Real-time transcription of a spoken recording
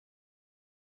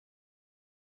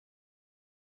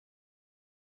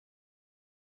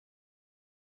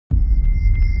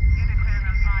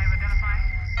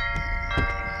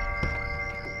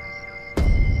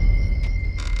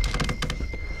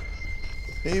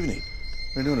Good evening.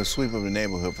 We're doing a sweep of the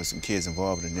neighborhood for some kids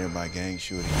involved in a nearby gang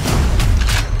shooting.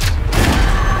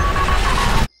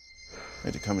 We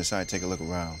had to come inside and take a look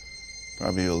around.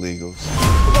 Probably illegals.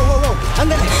 Whoa,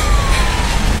 under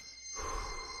there.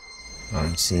 I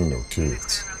ain't seen no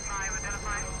kids.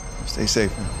 Stay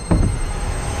safe, man.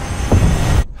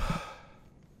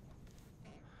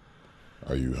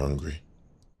 Are you hungry?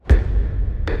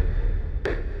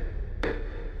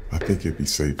 I think it'd be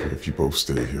safer if you both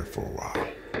stay here for a while.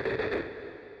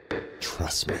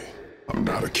 Trust me, I'm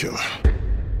not a killer.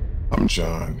 I'm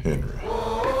John Henry.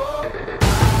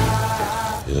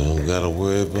 You don't gotta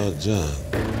worry about John.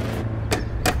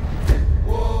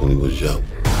 When he was young,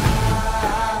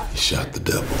 he shot the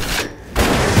devil.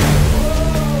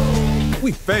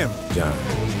 We family, John.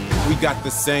 We got the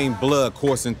same blood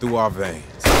coursing through our veins.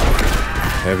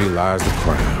 Heavy lies the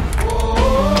crown.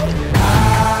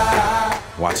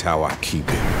 Watch how I keep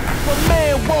it. My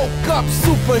man woke up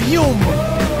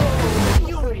superhuman.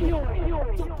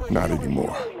 Not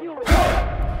anymore.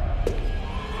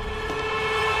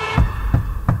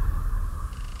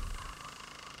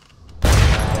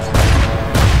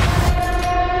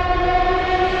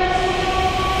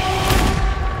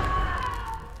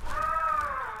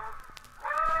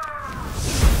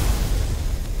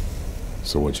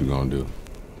 So what you gonna do?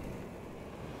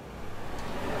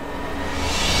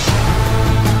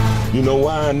 You know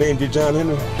why I named you John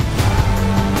Henry?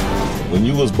 When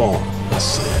you was born, I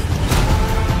said,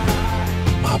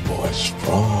 my boy's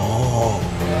strong.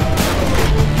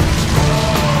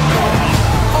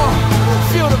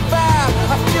 Feel the vibe,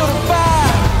 I feel the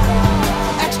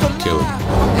vibe. Extra Kill him.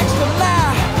 extra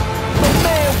live. My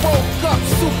man woke up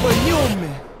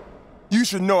superhuman. You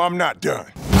should know I'm not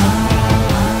done.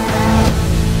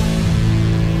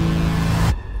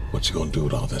 What you gonna do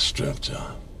with all that strength,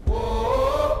 John?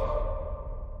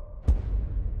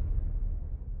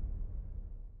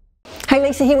 Hey,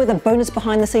 Lisa here with a bonus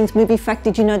behind-the-scenes movie fact.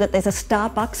 Did you know that there's a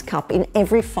Starbucks cup in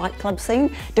every Fight Club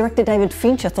scene? Director David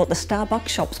Fincher thought the Starbucks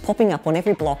shops popping up on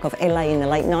every block of LA in the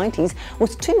late 90s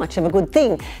was too much of a good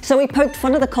thing. So he poked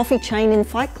fun of the coffee chain in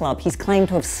Fight Club. He's claimed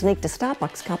to have sneaked a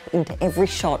Starbucks cup into every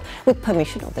shot, with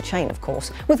permission of the chain, of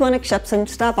course. With one exception,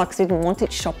 Starbucks didn't want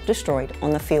its shop destroyed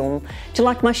on the film. Do you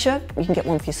like my shirt? You can get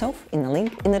one for yourself in the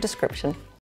link in the description.